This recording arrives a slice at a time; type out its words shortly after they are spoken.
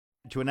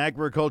To an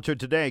Agriculture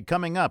Today.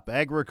 Coming up,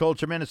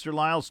 Agriculture Minister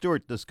Lyle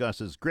Stewart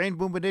discusses grain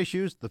movement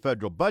issues, the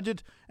federal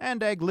budget,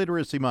 and Ag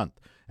Literacy Month.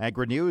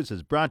 Agri-News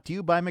is brought to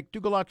you by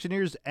McDougall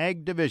Auctioneers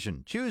Ag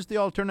Division. Choose the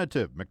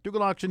alternative.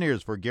 McDougall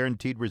Auctioneers for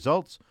guaranteed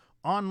results.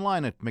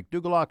 Online at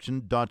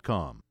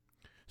mcdougallauction.com.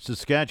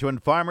 Saskatchewan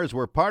farmers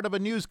were part of a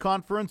news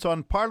conference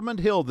on Parliament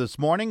Hill this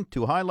morning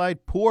to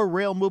highlight poor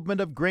rail movement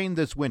of grain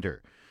this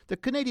winter. The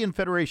Canadian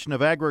Federation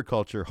of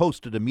Agriculture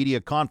hosted a media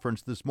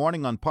conference this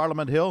morning on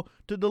Parliament Hill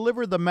to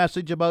deliver the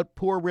message about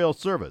poor rail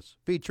service,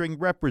 featuring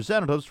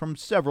representatives from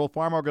several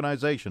farm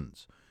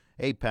organizations.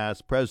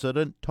 APAS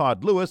President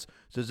Todd Lewis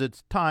says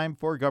it's time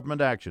for government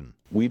action.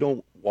 We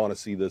don't want to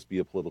see this be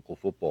a political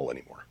football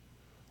anymore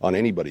on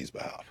anybody's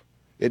behalf.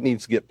 It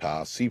needs to get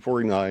passed.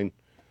 C-49,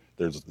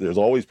 there's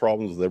always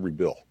problems with every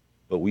bill,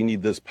 but we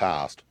need this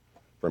passed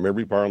from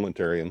every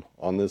parliamentarian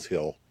on this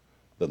hill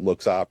that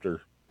looks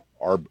after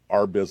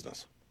our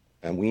business,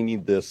 and we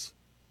need this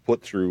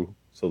put through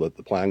so that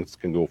the plans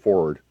can go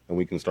forward and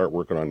we can start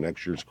working on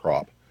next year's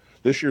crop.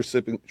 This year's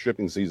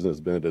shipping season has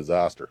been a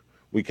disaster.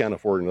 We can't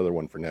afford another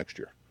one for next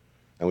year,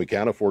 and we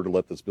can't afford to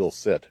let this bill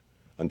sit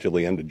until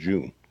the end of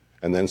June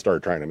and then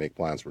start trying to make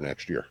plans for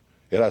next year.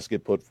 It has to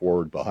get put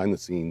forward behind the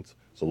scenes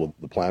so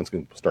the plans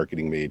can start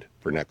getting made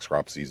for next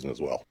crop season as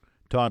well.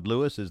 Todd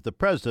Lewis is the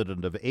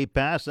president of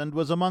APAS and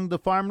was among the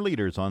farm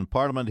leaders on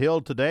Parliament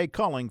Hill today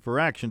calling for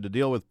action to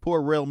deal with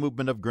poor rail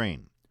movement of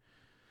grain.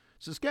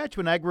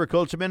 Saskatchewan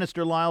Agriculture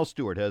Minister Lyle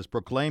Stewart has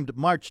proclaimed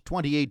March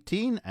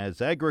 2018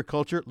 as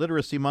Agriculture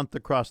Literacy Month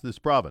across this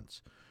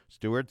province.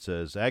 Stewart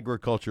says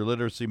Agriculture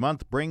Literacy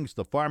Month brings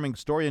the farming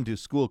story into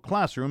school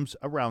classrooms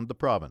around the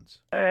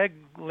province. Ag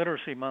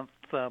Literacy Month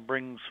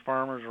brings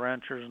farmers,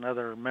 ranchers, and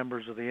other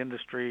members of the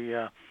industry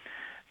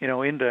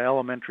into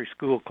elementary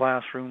school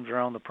classrooms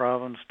around the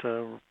province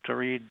to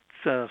read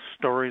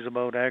stories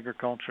about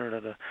agriculture,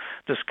 to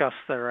discuss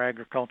their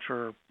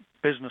agriculture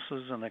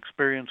businesses and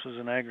experiences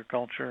in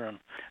agriculture. And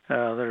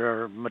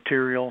there are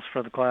materials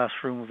for the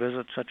classroom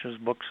visits, such as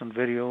books and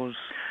videos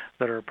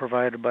that are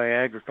provided by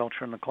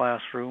agriculture in the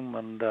classroom.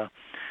 And,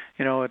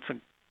 it's a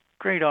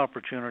great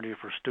opportunity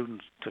for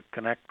students to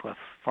connect with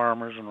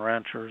farmers and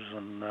ranchers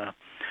and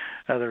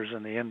others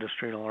in the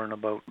industry to learn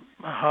about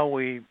how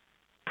we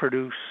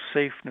produce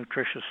safe,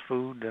 nutritious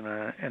food in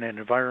an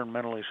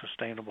environmentally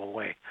sustainable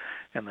way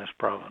in this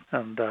province.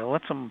 And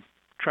lets them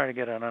try to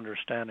get an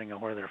understanding of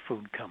where their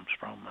food comes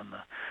from. And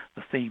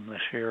the theme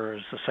this year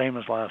is the same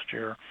as last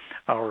year,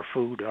 our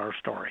food, our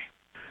story.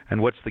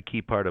 And what's the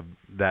key part of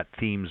that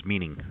theme's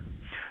meaning?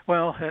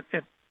 Well,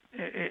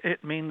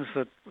 it means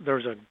that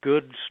there's a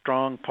good,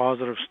 strong,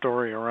 positive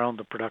story around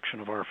the production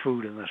of our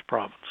food in this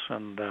province.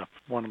 And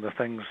one of the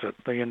things that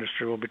the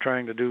industry will be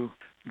trying to do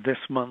this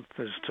month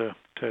is to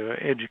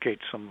educate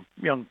some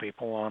young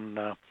people on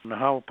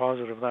how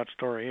positive that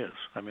story is.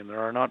 I mean, there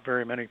are not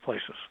very many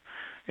places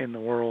in the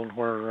world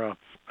where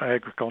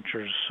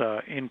agriculture's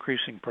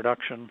increasing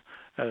production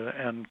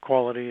and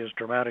quality as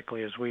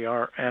dramatically as we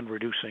are, and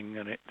reducing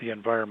the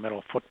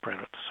environmental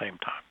footprint at the same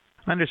time.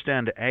 I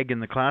understand Ag in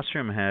the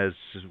Classroom has,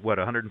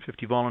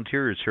 150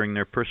 volunteers sharing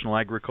their personal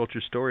agriculture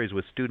stories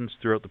with students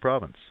throughout the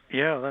province.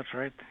 Yeah, that's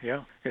right.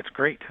 Yeah, it's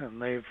great, and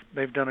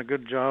they've done a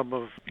good job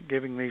of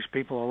giving these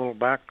people a little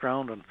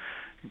background, and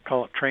you can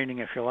call it training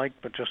if you like,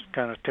 but just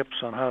kind of tips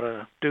on how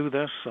to do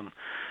this,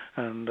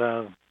 and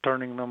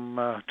turning them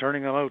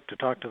out to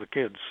talk to the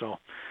kids. So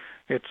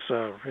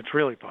it's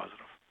really positive.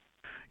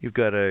 You've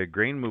got a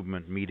grain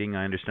movement meeting,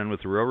 I understand,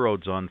 with the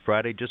railroads on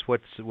Friday. Just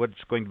what's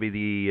going to be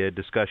the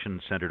discussion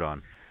centered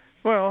on?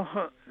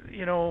 Well,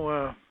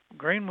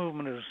 grain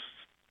movement is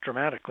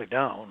dramatically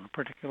down,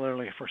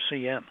 particularly for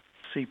CN.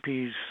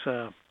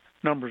 CP's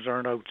numbers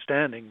aren't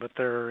outstanding, but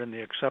they're in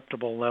the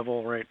acceptable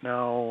level right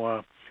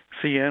now.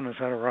 CN has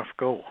had a rough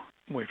go.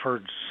 We've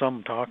heard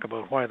some talk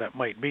about why that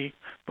might be,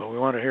 but we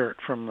want to hear it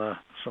from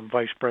some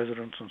vice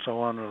presidents and so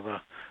on of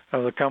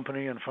the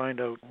company and find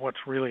out what's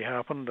really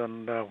happened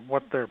and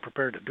what they're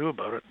prepared to do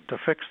about it to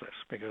fix this,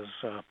 because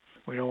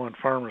we don't want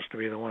farmers to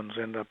be the ones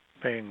end up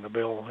paying the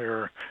bill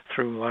here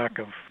through lack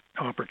of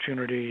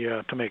opportunity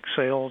to make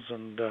sales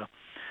and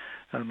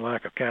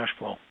lack of cash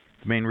flow.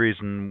 The main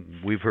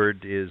reason we've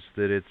heard is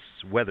that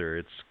it's weather.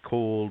 It's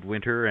cold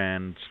winter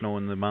and snow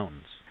in the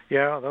mountains.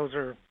 Yeah,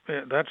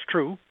 that's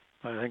true.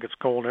 I think it's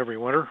cold every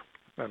winter,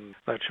 and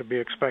that should be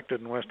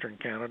expected in Western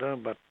Canada,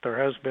 but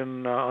there has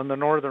been, on the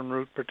northern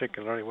route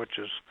particularly, which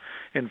is,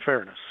 in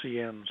fairness,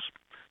 CN's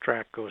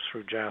track goes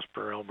through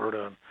Jasper,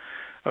 Alberta, and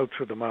out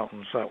through the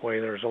mountains. That way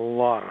there's a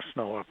lot of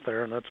snow up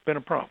there, and that's been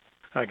a problem.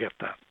 I get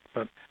that.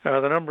 But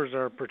the numbers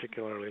are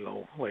particularly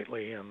low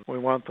lately, and we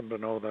want them to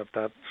know that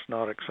that's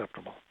not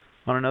acceptable.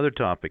 On another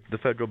topic, the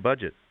federal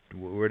budget.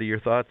 What are your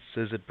thoughts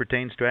as it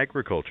pertains to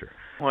agriculture?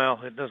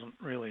 Well, it doesn't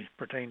really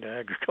pertain to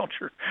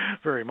agriculture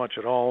very much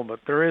at all, but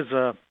there is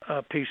a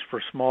piece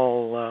for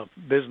small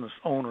business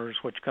owners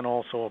which can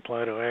also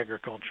apply to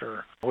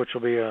agriculture, which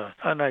will be a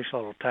nice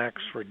little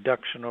tax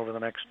reduction over the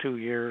next 2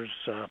 years.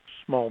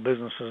 Small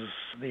businesses,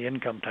 the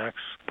income tax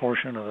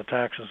portion of the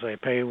taxes they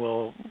pay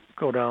will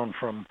go down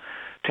from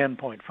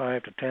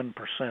 10.5 to 10%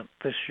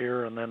 this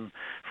year, and then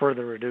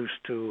further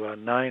reduced to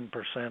 9%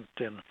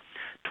 in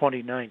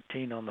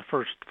 2019 on the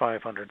first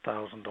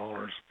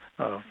 $500,000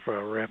 of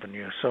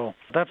revenue. So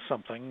that's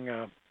something.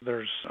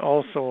 There's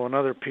also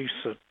another piece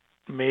that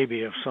may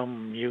be of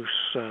some use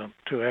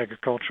to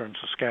agriculture in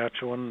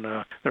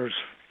Saskatchewan. There's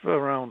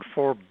around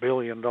 $4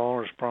 billion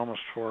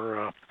promised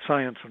for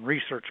science and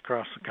research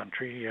across the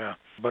country,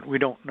 but we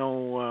don't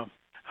know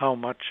how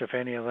much, if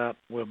any, of that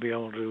we'll be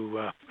able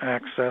to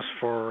access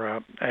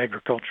for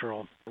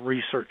agricultural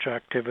research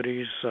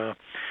activities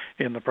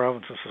in the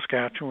province of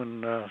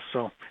Saskatchewan.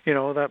 So,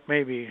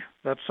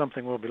 that's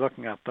something we'll be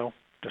looking at, though,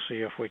 to see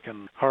if we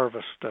can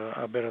harvest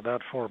a bit of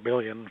that $4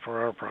 billion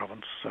for our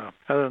province.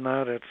 Other than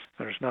that,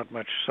 there's not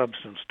much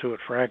substance to it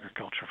for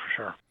agriculture, for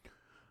sure.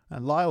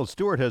 And Lyle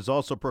Stewart has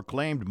also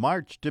proclaimed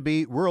March to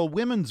be Rural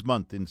Women's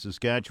Month in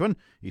Saskatchewan.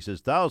 He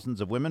says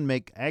thousands of women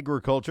make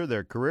agriculture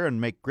their career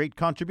and make great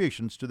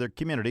contributions to their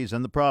communities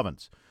and the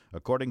province.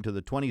 According to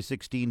the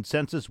 2016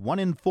 census, 1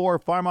 in 4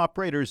 farm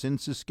operators in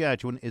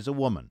Saskatchewan is a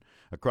woman.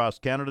 Across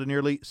Canada,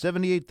 nearly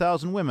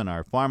 78,000 women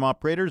are farm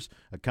operators,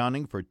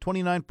 accounting for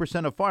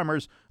 29% of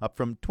farmers, up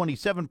from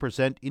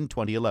 27% in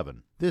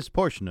 2011. This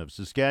portion of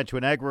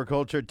Saskatchewan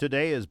Agriculture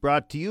Today is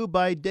brought to you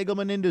by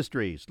Degelman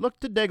Industries. Look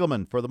to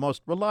Degelman for the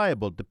most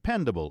reliable,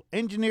 dependable,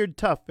 engineered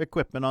tough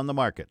equipment on the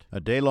market. A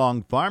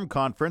day-long farm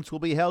conference will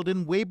be held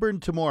in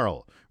Weyburn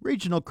tomorrow.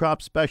 Regional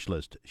crop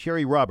specialist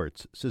Sherry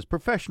Roberts says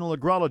professional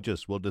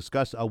agrologists will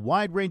discuss a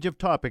wide range of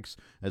topics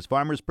as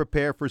farmers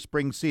prepare for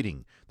spring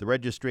seeding. The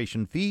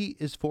registration fee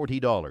is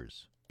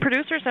 $40.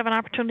 Producers have an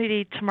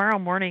opportunity tomorrow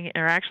morning,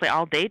 or actually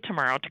all day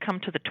tomorrow, to come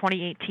to the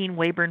 2018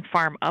 Weyburn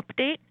Farm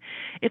Update.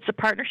 It's a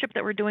partnership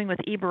that we're doing with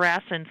E.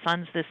 Barassa &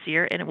 Sons this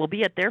year, and it will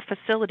be at their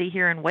facility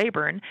here in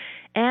Weyburn.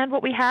 And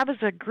what we have is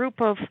a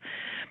group of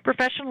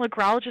professional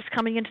agrologists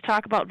coming in to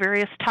talk about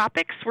various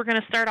topics. We're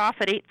going to start off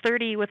at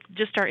 8:30 with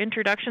just our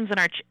introductions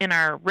and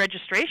our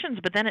registrations,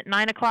 but then at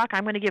 9 o'clock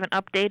I'm going to give an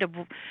update of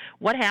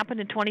what happened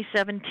in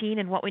 2017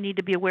 and what we need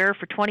to be aware of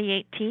for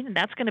 2018, and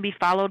that's going to be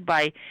followed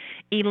by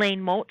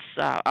Elaine Moats,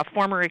 a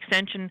former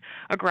extension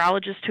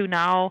agrologist who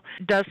now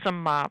does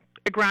some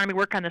agronomy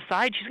work on the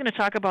side. She's going to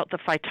talk about the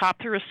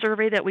Phytophthora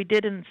survey that we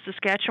did in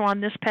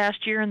Saskatchewan this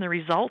past year and the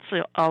results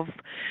of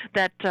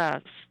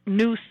that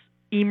new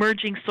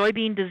emerging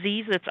soybean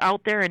disease that's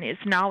out there and is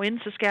now in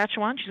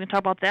Saskatchewan. She's going to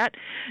talk about that.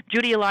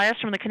 Judy Elias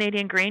from the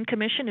Canadian Grain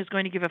Commission is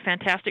going to give a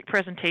fantastic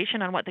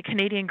presentation on what the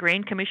Canadian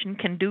Grain Commission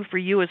can do for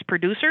you as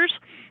producers.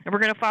 And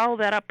we're going to follow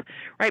that up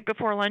right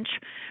before lunch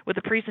with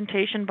a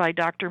presentation by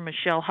Dr.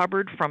 Michelle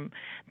Hubbard from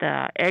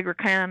the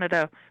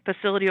Agri-Canada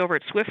facility over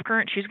at Swift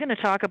Current. She's going to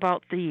talk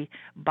about the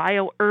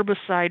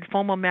bioherbicide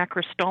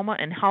Phomomacrostoma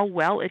and how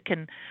well it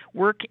can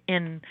work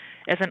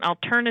as an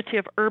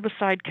alternative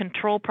herbicide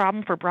control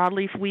problem for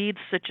broadleaf weeds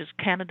such as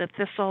Canada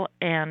thistle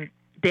and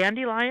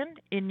dandelion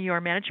in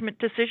your management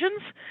decisions.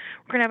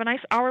 We're going to have a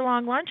nice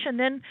hour-long lunch, and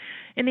then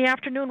in the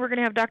afternoon we're going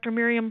to have Dr.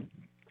 Miriam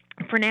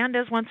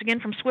Fernandez, once again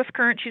from Swift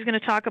Current. She's going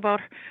to talk about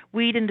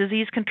weed and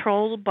disease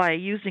control by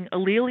using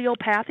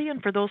alleliopathy,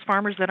 and for those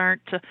farmers that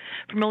aren't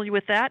familiar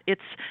with that,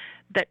 it's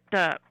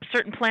that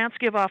certain plants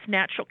give off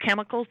natural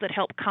chemicals that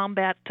help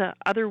combat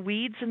other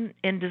weeds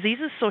and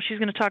diseases. So she's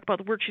going to talk about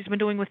the work she's been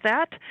doing with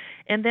that.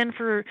 And then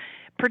for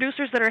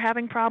producers that are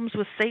having problems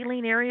with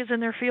saline areas in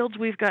their fields,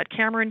 we've got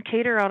Cameron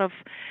Cater out of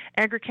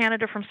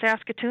Agri-Canada from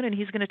Saskatoon, and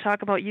he's going to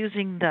talk about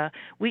using the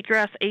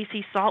wheatgrass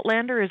AC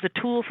Saltlander as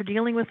a tool for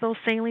dealing with those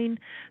saline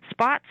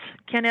spots.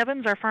 Ken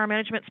Evans, our farm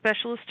management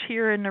specialist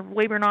here in the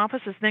Weyburn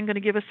office, is then going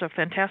to give us a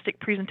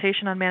fantastic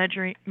presentation on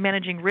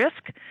managing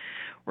risk.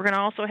 We're going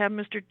to also have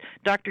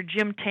Dr.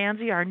 Jim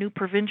Tansey, our new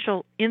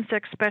provincial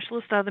insect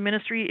specialist out of the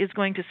ministry, is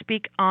going to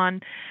speak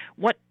on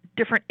what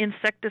different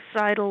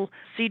insecticidal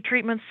seed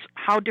treatments,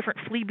 how different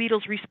flea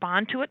beetles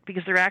respond to it,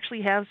 because there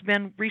actually has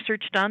been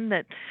research done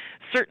that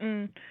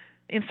certain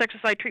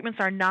insecticide treatments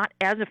are not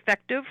as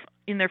effective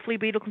in their flea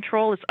beetle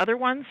control as other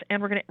ones.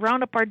 And we're going to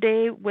round up our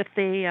day with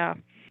a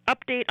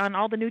update on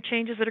all the new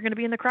changes that are going to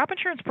be in the crop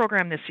insurance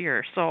program this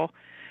year. So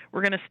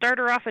we're going to start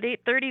her off at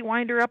 8:30,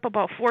 wind her up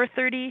about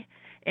 4:30.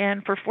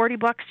 And for $40,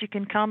 you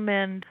can come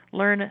and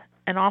learn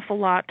an awful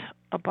lot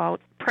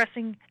about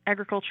pressing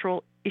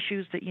agricultural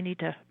issues that you need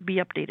to be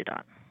updated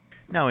on.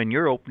 Now, in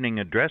your opening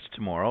address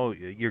tomorrow,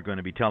 you're going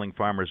to be telling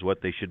farmers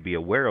what they should be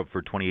aware of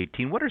for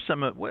 2018. What's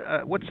some of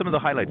the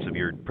highlights of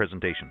your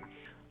presentation?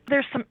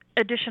 There's some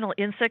additional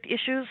insect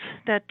issues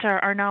that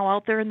are now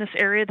out there in this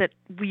area that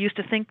we used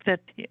to think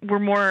that were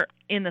more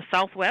in the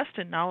southwest,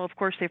 and now, of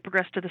course, they've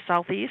progressed to the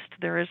southeast.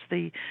 There is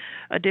the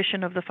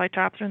addition of the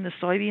Phytophthora in the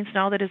soybeans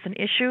now that is an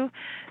issue.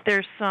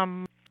 There's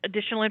some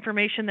additional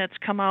information that's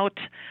come out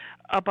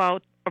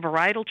about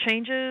varietal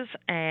changes,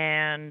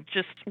 and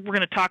just we're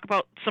going to talk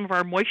about some of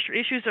our moisture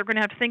issues that we're going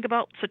to have to think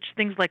about, such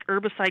things like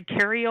herbicide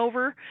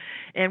carryover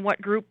and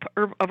what group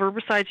of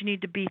herbicides you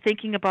need to be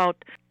thinking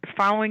about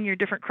following your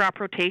different crop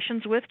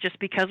rotations with, just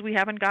because we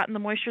haven't gotten the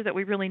moisture that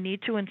we really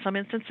need to in some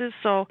instances.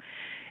 So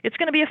it's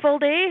going to be a full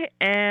day,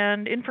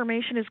 and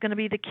information is going to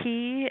be the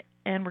key,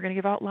 and we're going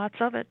to give out lots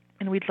of it.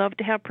 and we'd love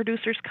to have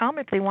producers come.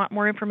 If they want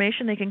more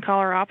information, they can call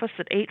our office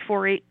at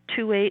 848-2857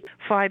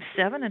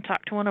 and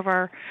talk to one of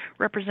our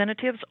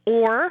representatives.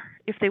 Or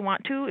if they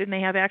want to and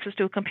they have access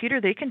to a computer,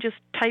 they can just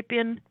type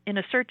in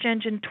a search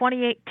engine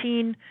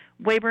 2018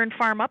 Weyburn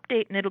Farm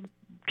Update, and it'll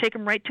take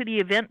them right to the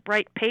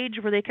Eventbrite page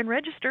where they can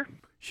register.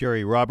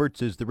 Sherry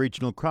Roberts is the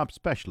regional crop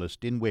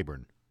specialist in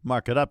Weyburn.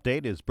 Market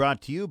Update is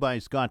brought to you by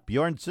Scott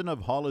Bjornson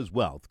of Hall is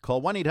Wealth.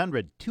 Call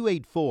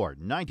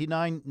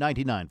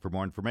 1-800-284-9999 for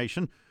more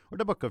information or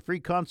to book a free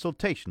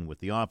consultation with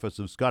the office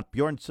of Scott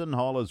Bjornson,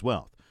 Hall is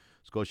Wealth.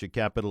 Scotia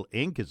Capital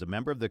Inc. is a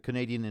member of the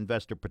Canadian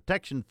Investor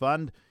Protection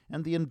Fund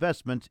and the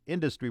Investment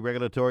Industry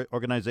Regulatory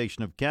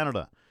Organization of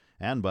Canada.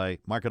 And by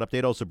Market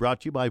Update, also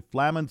brought to you by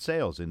Flaman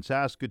Sales in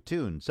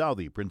Saskatoon,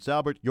 Southey, Prince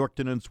Albert,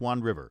 Yorkton, and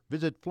Swan River.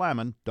 Visit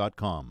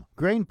flaman.com.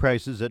 Grain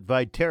prices at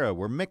Viterra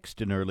were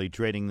mixed in early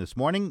trading this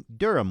morning.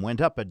 Durham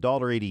went up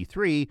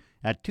 $1.83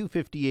 at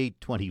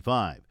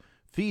 $258.25.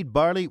 Feed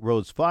barley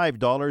rose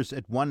 $5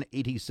 at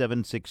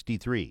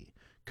 $187.63.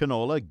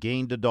 Canola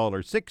gained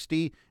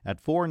 $1.60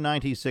 at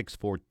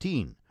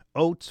 $496.14.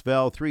 Oats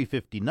fell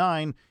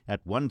 $3.59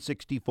 at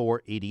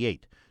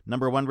 $164.88.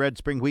 Number 1 red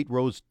spring wheat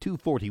rose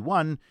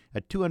 $2.41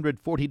 at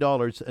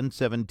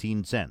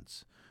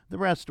 $240.17. The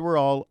rest were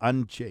all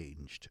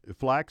unchanged.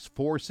 Flax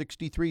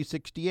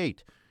 $463.68.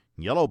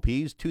 Yellow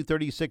peas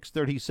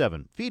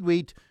 $236.37. Feed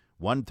wheat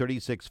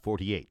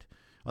 $136.48.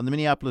 On the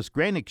Minneapolis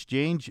Grain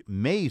Exchange,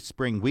 May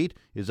spring wheat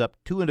is up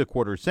 2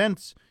 1/4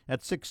 cents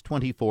at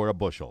 $6.24 a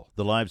bushel.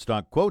 The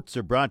livestock quotes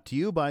are brought to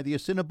you by the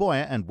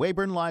Assiniboia and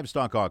Weyburn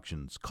Livestock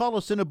Auctions. Call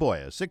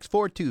Assiniboia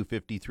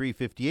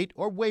 642-5358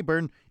 or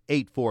Weyburn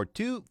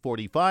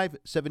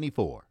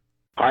 842-4574.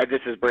 Hi, this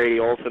is Brady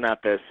Olson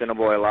at the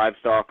Assiniboia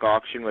Livestock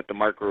Auction with the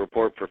market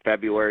report for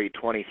February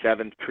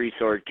 27th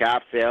pre-sold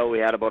calf sale. We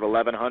had about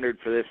 1,100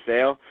 for this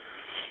sale.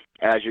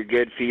 As your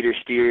good feeder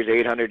steers,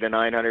 800 to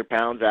 900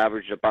 pounds,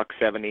 averaged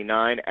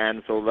 $1.79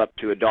 and sold up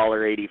to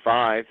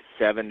 $1.85.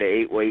 7 to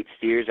 8 weight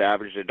steers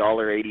averaged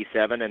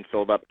 $1.87 and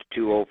sold up to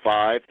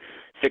 $2.05.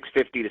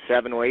 650 to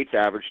 7 weights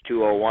averaged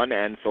 $2.01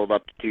 and sold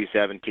up to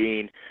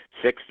 $2.17.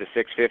 6 to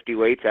 650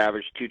 weights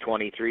averaged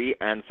 $2.23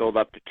 and sold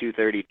up to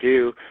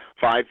 $2.32.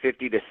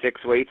 550 to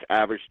 6 weights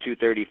averaged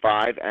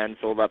 $2.35 and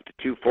sold up to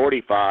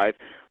 $2.45.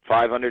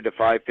 500 to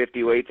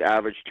 550 weights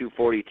averaged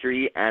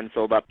 $2.43 and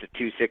sold up to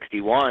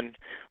 $2.61.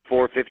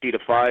 450 to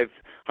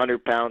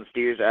 500 pound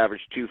steers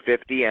averaged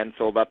 $2.50 and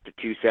sold up to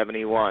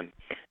 $2.71.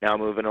 Now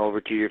moving over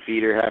to your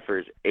feeder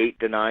heifers. 8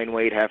 to 9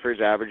 weight heifers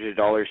averaged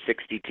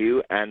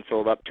 $1.62 and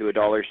sold up to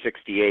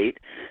 $1.68.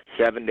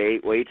 7 to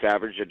 8 weights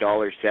averaged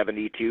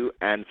 $1.72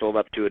 and sold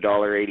up to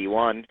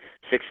 $1.81.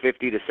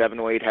 650 to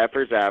 7 weight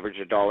heifers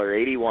averaged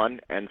 $1.81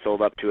 and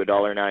sold up to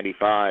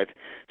 $1.95.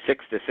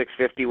 6 to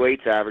 650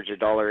 weights averaged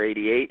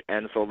 $1.88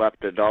 and sold up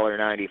to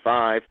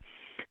 $1.95.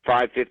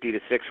 550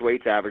 to 6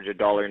 weights averaged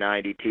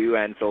 $1.92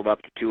 and sold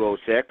up to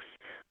 $2.06.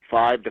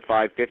 5 to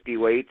 550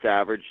 weights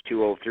averaged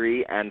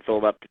 $2.03 and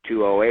sold up to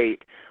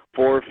 $2.08.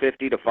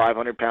 450 to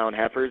 500 pound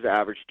heifers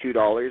averaged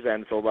 $2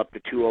 and sold up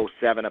to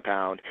 $2.07 a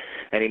pound.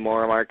 Any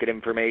more market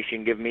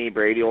information, give me,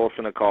 Brady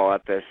Olson, a call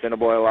at the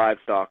Assiniboia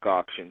Livestock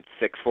Auction,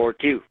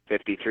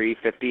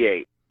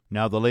 642-5358.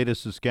 Now the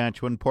latest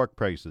Saskatchewan pork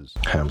prices.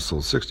 Ham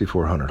sold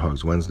 6,400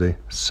 hogs Wednesday,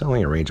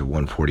 selling a range of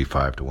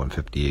 145 to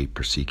 158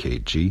 per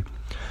CKG.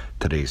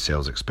 Today's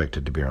sales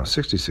expected to be around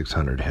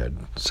 6,600 head,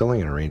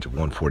 selling in a range of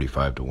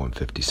 145 to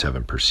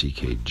 157 per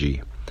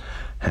CKG.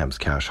 Ham's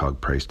cash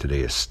hog price today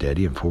is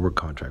steady and forward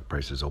contract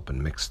prices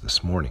open mixed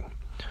this morning.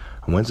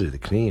 On Wednesday, the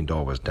Canadian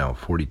dollar was down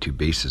 42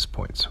 basis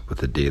points with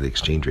the daily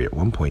exchange rate at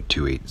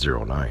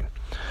 1.2809.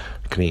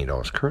 The Canadian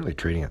dollar is currently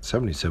trading at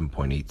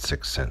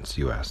 77.86 cents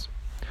US.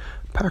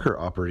 Packer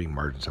operating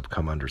margins have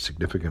come under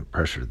significant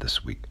pressure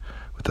this week,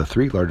 with the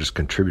 3 largest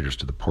contributors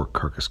to the pork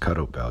carcass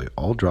cutout value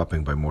all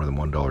dropping by more than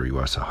 $1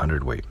 US a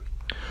hundredweight.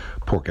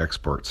 Pork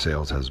export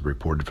sales, as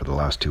reported for the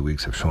last 2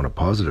 weeks, have shown a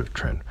positive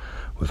trend,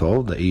 with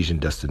all of the Asian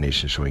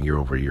destinations showing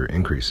year-over-year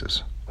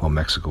increases, while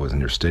Mexico is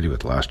near steady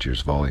with last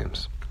year's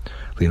volumes.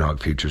 Lean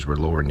hog futures were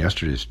lower in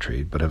yesterday's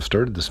trade, but have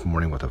started this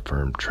morning with a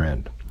firm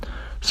trend.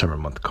 Summer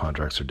month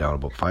contracts are down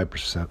about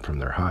 5% from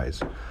their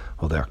highs,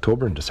 while the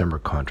October and December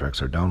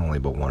contracts are down only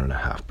about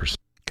 1.5%.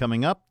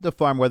 Coming up, the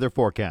farm weather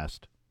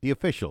forecast. The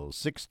official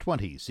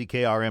 620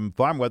 CKRM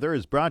farm weather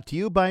is brought to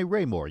you by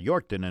Raymore,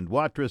 Yorkton, and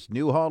Watrous,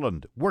 New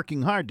Holland,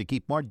 working hard to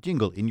keep more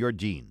jingle in your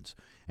jeans.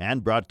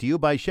 And brought to you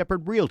by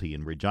Shepherd Realty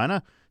in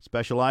Regina,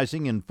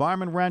 specializing in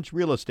farm and ranch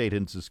real estate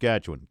in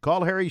Saskatchewan.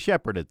 Call Harry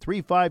Shepherd at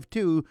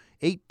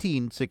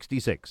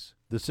 352-1866.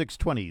 The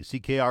 620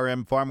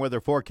 CKRM farm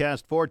weather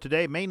forecast for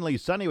today, mainly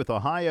sunny with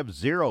a high of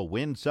 0,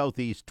 wind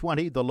southeast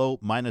 20, the low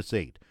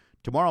 -8.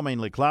 Tomorrow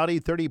mainly cloudy,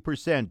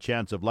 30%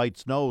 chance of light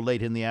snow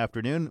late in the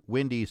afternoon,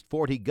 wind east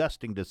 40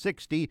 gusting to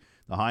 60,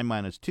 the high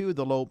 -2,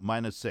 the low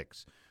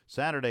 -6.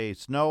 Saturday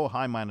snow,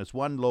 high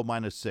 -1, low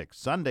 -6.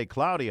 Sunday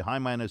cloudy, high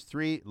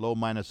 -3, low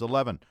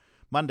 -11.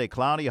 Monday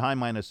cloudy, high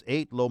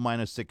 -8, low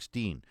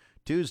 -16.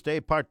 Tuesday,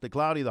 partly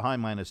cloudy, the high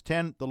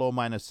 -10, the low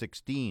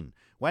 -16.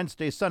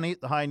 Wednesday, sunny,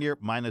 the high near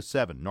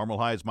 -7. Normal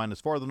highs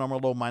 -4, the normal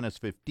low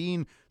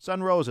 -15.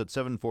 Sun rose at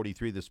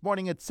 7:43 this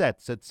morning. It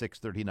sets at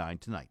 6:39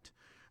 tonight.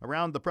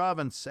 Around the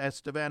province,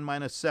 Estevan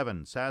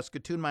 -7,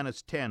 Saskatoon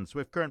 -10,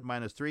 Swift Current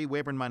 -3,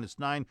 Weyburn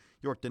 -9,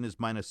 Yorkton is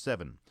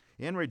 -7.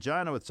 In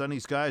Regina with sunny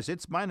skies,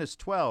 it's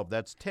 -12,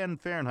 that's 10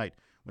 Fahrenheit.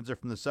 Winds are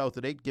from the south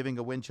at 8, giving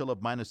a wind chill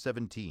of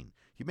 -17.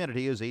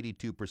 Humidity is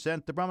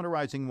 82%, the barometer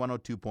rising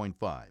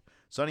 102.5.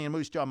 Sunny in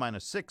Moose Jaw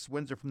 -6,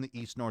 winds are from the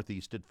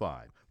east-northeast at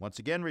 5. Once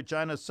again,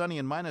 Regina sunny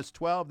and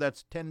 -12,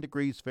 that's 10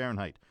 degrees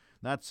Fahrenheit.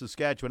 That's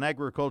Saskatchewan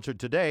Agriculture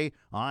Today.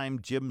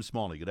 I'm Jim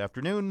Smalley. Good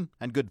afternoon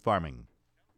and good farming.